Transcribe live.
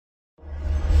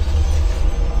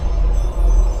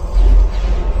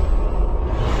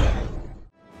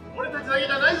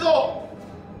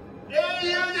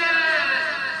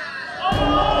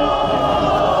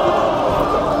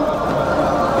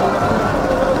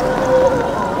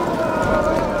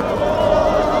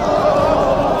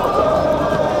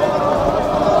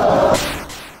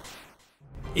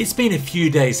It's been a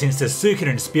few days since the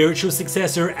Suikoden Spiritual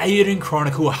Successor Eiyuden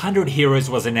Chronicle 100 Heroes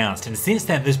was announced, and since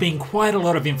then there's been quite a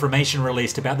lot of information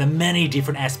released about the many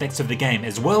different aspects of the game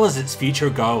as well as its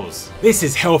future goals. This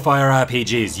is Hellfire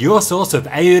RPGs, your source of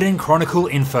Eiyuden Chronicle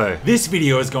info. This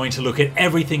video is going to look at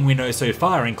everything we know so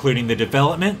far, including the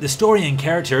development, the story and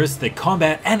characters, the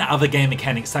combat and other game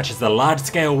mechanics such as the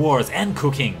large-scale wars and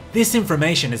cooking. This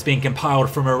information has been compiled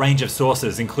from a range of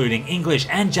sources including English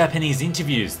and Japanese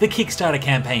interviews, the Kickstarter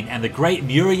campaign and the great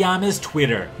Murayama's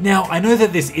Twitter. Now, I know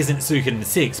that this isn't Suikoden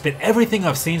 6, but everything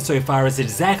I've seen so far is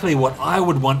exactly what I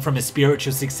would want from a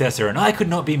spiritual successor, and I could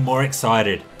not be more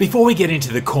excited. Before we get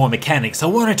into the core mechanics, I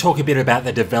want to talk a bit about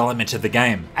the development of the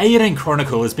game. Eiyuden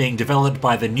Chronicle is being developed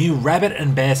by the new Rabbit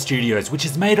and Bear Studios, which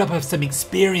is made up of some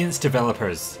experienced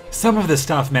developers. Some of the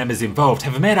staff members involved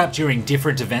have met up during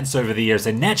different events over the years,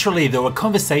 and naturally there were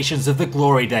conversations of the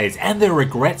glory days and their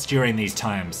regrets during these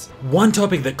times. One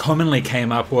topic that commonly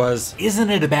came up was, isn't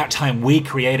it about time we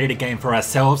created a game for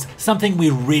ourselves, something we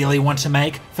really want to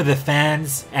make for the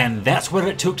fans? And that's what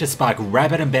it took to spark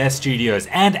Rabbit and Bear Studios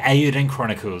and Eiyuden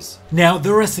Chronicles. Now,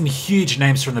 there are some huge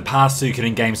names from the past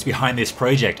Suikoden games behind this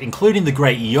project, including the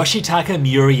great Yoshitaka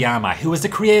Murayama, who was the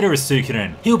creator of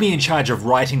Suikoden. He'll be in charge of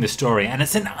writing the story, and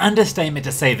it's an understatement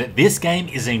to say that this game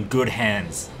is in good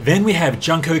hands. Then we have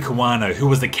Junko Kawano, who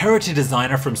was the character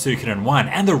designer from Suikoden 1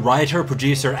 and the writer,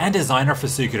 producer and designer for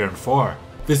Suikoden 4.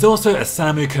 There's also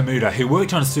Osamu Kamuda, who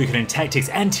worked on Suikoden Tactics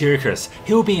and Tyricus.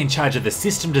 He'll be in charge of the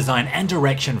system design and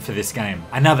direction for this game.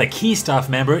 Another key staff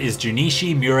member is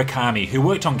Junichi Murakami, who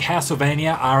worked on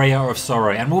Castlevania Aria of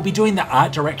Sorrow and will be doing the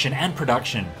art direction and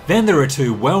production. Then there are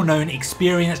two well-known,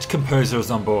 experienced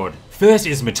composers on board. First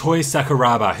is Motoi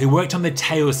Sakuraba, who worked on the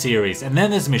Tale series, and then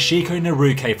there's Mishiko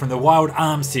Naruke from the Wild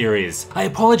Arms series. I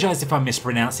apologize if I'm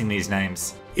mispronouncing these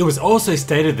names. It was also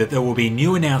stated that there will be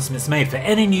new announcements made for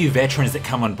any new veterans that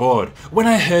come on board. When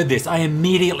I heard this, I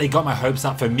immediately got my hopes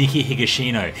up for Miki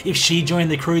Higashino. If she joined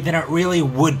the crew, then it really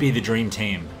would be the dream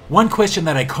team. One question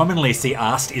that I commonly see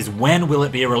asked is when will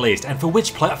it be released and for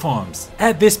which platforms?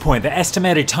 At this point, the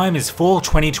estimated time is fall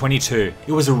 2022.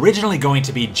 It was originally going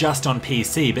to be just on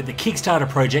PC, but the Kickstarter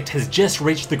project has just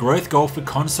reached the growth goal for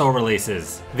console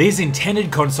releases. These intended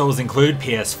consoles include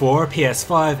PS4,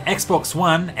 PS5, Xbox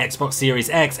One, Xbox Series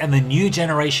X, and the new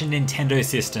generation Nintendo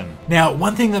system. Now,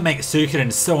 one thing that makes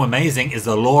Suikoden so amazing is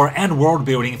the lore and world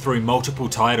building through multiple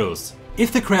titles.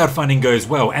 If the crowdfunding goes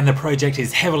well and the project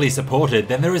is heavily supported,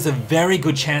 then there is a very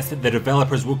good chance that the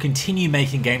developers will continue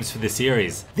making games for the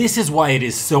series. This is why it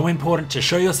is so important to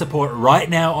show your support right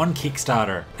now on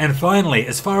Kickstarter. And finally,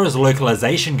 as far as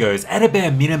localization goes, at a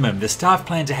bare minimum, the staff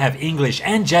plan to have English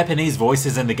and Japanese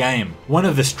voices in the game. One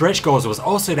of the stretch goals was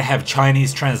also to have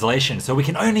Chinese translation, so we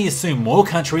can only assume more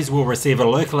countries will receive a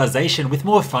localization with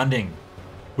more funding.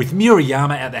 With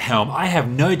Murayama at the helm, I have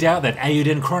no doubt that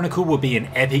Eiyuden Chronicle will be an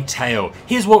epic tale.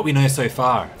 Here's what we know so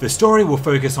far. The story will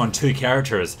focus on two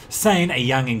characters, Sane, a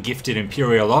young and gifted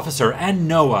Imperial officer, and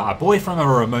Noah, a boy from a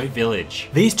remote village.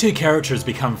 These two characters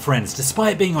become friends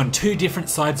despite being on two different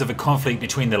sides of a conflict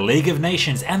between the League of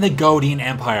Nations and the Goldian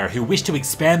Empire, who wish to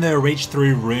expand their reach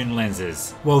through rune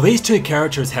lenses. While these two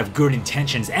characters have good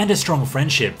intentions and a strong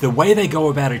friendship, the way they go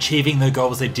about achieving their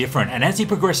goals are different, and as you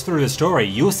progress through the story,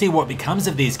 you'll see what becomes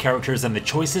of these characters and the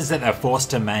choices that they're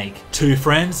forced to make. Two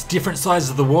friends, different sides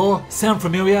of the war, sound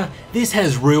familiar? This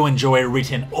has Rue and Joy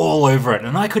written all over it,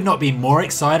 and I could not be more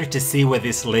excited to see where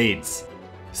this leads.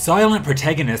 Silent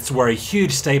protagonists were a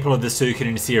huge staple of the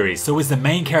Suikoden series, so is the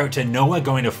main character Noah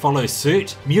going to follow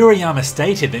suit? Murayama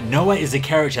stated that Noah is a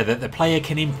character that the player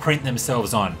can imprint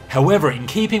themselves on. However, in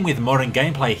keeping with modern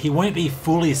gameplay, he won't be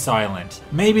fully silent.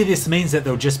 Maybe this means that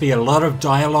there'll just be a lot of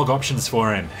dialogue options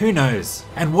for him, who knows?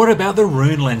 And what about the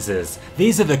rune lenses?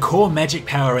 These are the core magic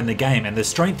power in the game, and the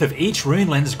strength of each rune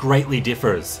lens greatly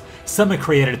differs. Some are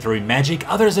created through magic,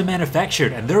 others are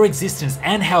manufactured, and their existence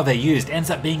and how they're used ends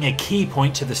up being a key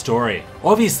point to the story.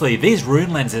 Obviously, these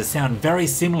rune lenses sound very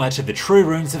similar to the true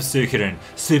runes of Suikoden,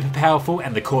 super powerful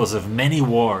and the cause of many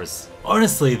wars.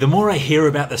 Honestly, the more I hear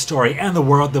about the story and the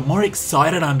world, the more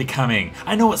excited I'm becoming.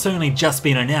 I know it's only just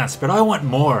been announced, but I want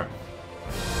more.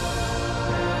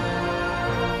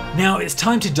 Now it's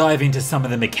time to dive into some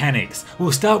of the mechanics.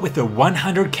 We'll start with the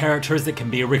 100 characters that can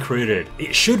be recruited.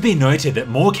 It should be noted that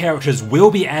more characters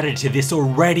will be added to this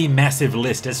already massive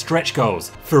list as stretch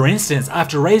goals. For instance,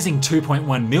 after raising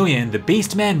 2.1 million, the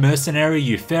Beastman mercenary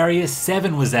Eupharius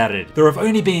 7 was added. There have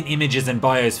only been images and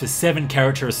bios for 7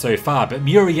 characters so far, but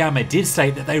Murayama did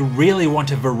state that they really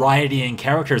want a variety in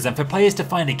characters and for players to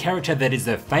find a character that is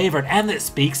their favourite and that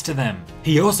speaks to them.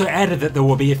 He also added that there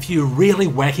will be a few really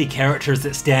wacky characters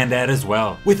that stand stand out as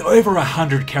well. With over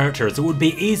 100 characters, it would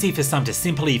be easy for some to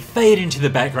simply fade into the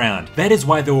background. That is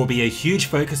why there will be a huge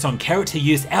focus on character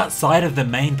use outside of the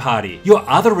main party. Your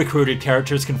other recruited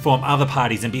characters can form other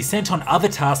parties and be sent on other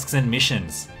tasks and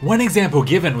missions. One example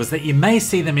given was that you may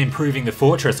see them improving the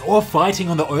fortress or fighting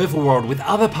on the overworld with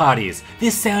other parties.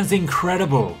 This sounds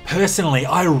incredible. Personally,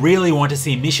 I really want to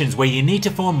see missions where you need to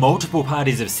form multiple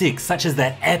parties of 6, such as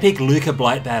that epic Luca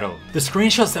Blight battle. The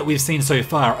screenshots that we've seen so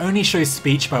far only show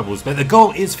speech bubbles, but the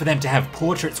goal is for them to have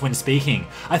portraits when speaking.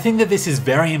 I think that this is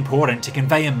very important to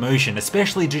convey emotion,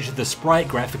 especially due to the sprite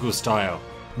graphical style.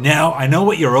 Now, I know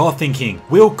what you're all thinking,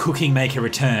 will cooking make a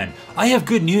return? I have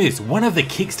good news, one of the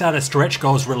Kickstarter stretch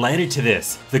goals related to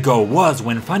this. The goal was,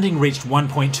 when funding reached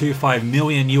 $1.25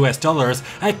 million US,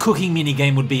 a cooking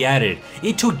minigame would be added.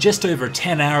 It took just over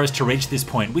 10 hours to reach this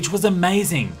point, which was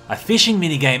amazing. A fishing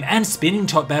minigame and spinning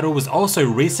top battle was also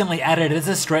recently added as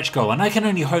a stretch goal, and I can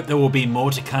only hope there will be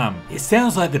more to come. It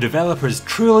sounds like the developers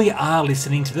truly are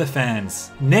listening to the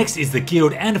fans. Next is the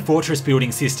guild and fortress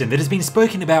building system that has been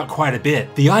spoken about quite a bit.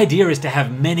 The idea is to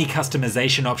have many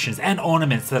customization options and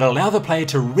ornaments that allow the player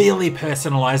to really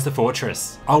personalize the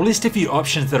fortress. I'll list a few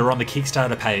options that are on the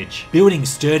Kickstarter page. Building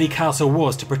sturdy castle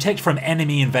walls to protect from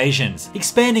enemy invasions.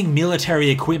 Expanding military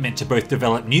equipment to both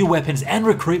develop new weapons and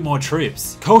recruit more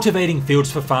troops. Cultivating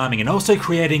fields for farming and also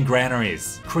creating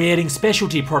granaries. Creating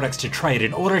specialty products to trade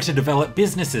in order to develop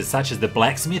businesses such as the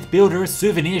blacksmith, builder,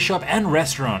 souvenir shop and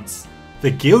restaurants. The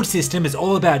guild system is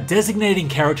all about designating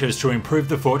characters to improve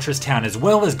the fortress town as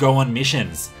well as go on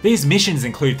missions. These missions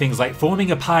include things like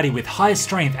forming a party with high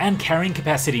strength and carrying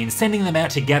capacity and sending them out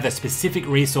to gather specific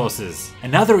resources.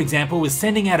 Another example was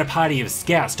sending out a party of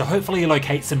scouts to hopefully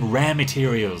locate some rare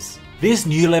materials. This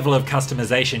new level of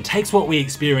customization takes what we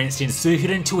experienced in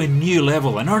Suikoden to a new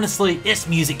level, and honestly, it's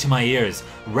music to my ears.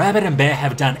 Rabbit and Bear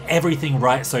have done everything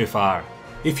right so far.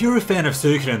 If you're a fan of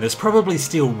Suikoden, there's probably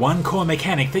still one core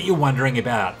mechanic that you're wondering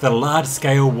about, the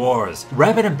large-scale wars.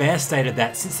 Rabbit and Bear stated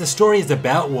that since the story is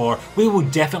about war, we will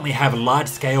definitely have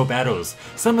large-scale battles.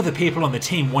 Some of the people on the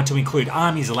team want to include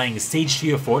armies laying siege to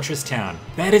your fortress town.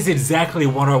 That is exactly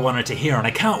what I wanted to hear, and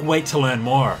I can't wait to learn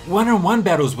more. One-on-one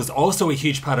battles was also a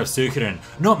huge part of Suikoden.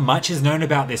 Not much is known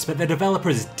about this, but the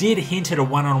developers did hint at a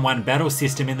one-on-one battle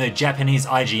system in the Japanese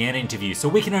IGN interview, so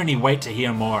we can only wait to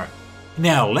hear more.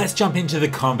 Now let's jump into the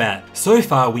combat. So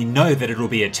far we know that it will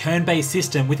be a turn-based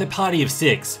system with a party of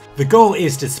 6. The goal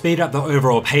is to speed up the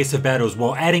overall pace of battles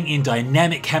while adding in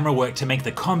dynamic camera work to make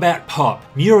the combat pop.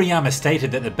 Murayama stated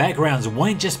that the backgrounds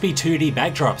won't just be 2D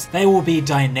backdrops, they will be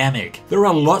dynamic. There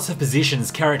are lots of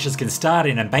positions characters can start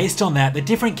in, and based on that, the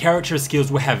different character skills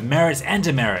will have merits and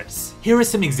demerits. Here are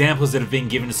some examples that have been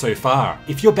given so far.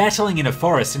 If you're battling in a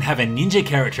forest and have a ninja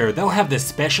character, they'll have the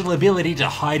special ability to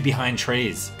hide behind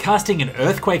trees. Casting an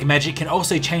earthquake magic can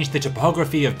also change the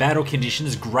topography of battle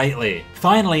conditions greatly.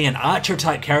 Finally, an archer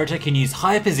type character can use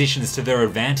higher positions to their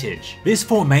advantage. This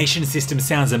formation system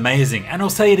sounds amazing, and I'll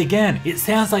say it again, it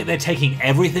sounds like they're taking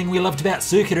everything we loved about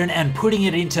Suikoden and putting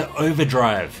it into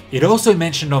overdrive. It also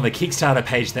mentioned on the Kickstarter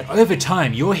page that over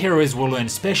time your heroes will learn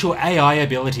special AI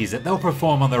abilities that they'll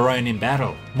perform on their own in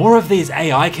battle. More of these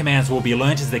AI commands will be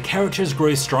learnt as the characters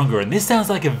grow stronger, and this sounds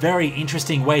like a very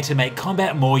interesting way to make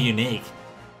combat more unique.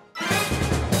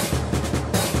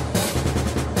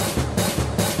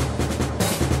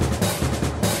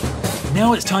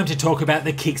 Now it's time to talk about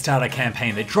the Kickstarter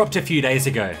campaign that dropped a few days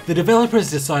ago. The developers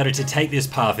decided to take this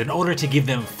path in order to give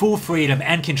them full freedom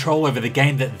and control over the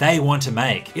game that they want to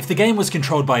make. If the game was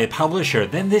controlled by a publisher,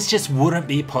 then this just wouldn't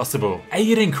be possible.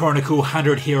 Eiyuden Chronicle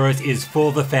 100 Heroes is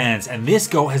for the fans, and this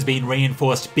goal has been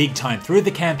reinforced big time through the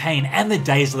campaign and the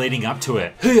days leading up to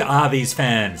it. Who are these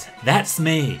fans? That's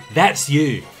me. That's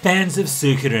you. Fans of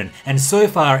Suikoden, and so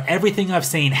far everything I've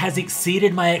seen has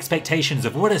exceeded my expectations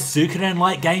of what a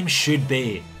Suikoden-like game should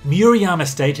be. Murayama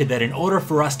stated that in order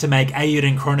for us to make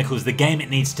Eiyuden Chronicles the game it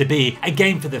needs to be, a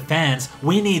game for the fans,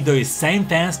 we need those same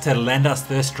fans to lend us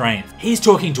their strength. He's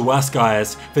talking to us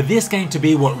guys. For this game to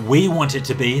be what we want it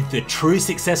to be, the true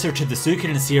successor to the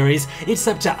Suikoden series, it's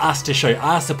up to us to show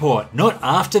our support, not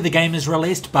after the game is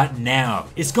released, but now.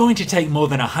 It's going to take more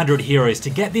than 100 heroes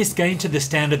to get this game to the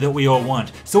standard that we all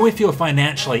want, so if you're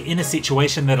financially in a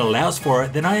situation that allows for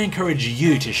it, then I encourage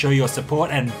you to show your support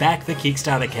and back the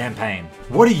Kickstarter campaign.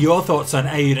 What are your thoughts on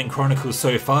Eiyuden Chronicles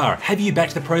so far? Have you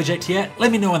backed the project yet?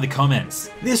 Let me know in the comments.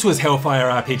 This was Hellfire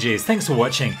RPGs, thanks for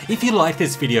watching. If you liked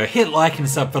this video, hit like and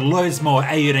sub for loads more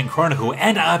Eiyuden Chronicle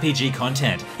and RPG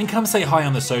content, and come say hi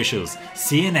on the socials.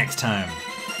 See you next time.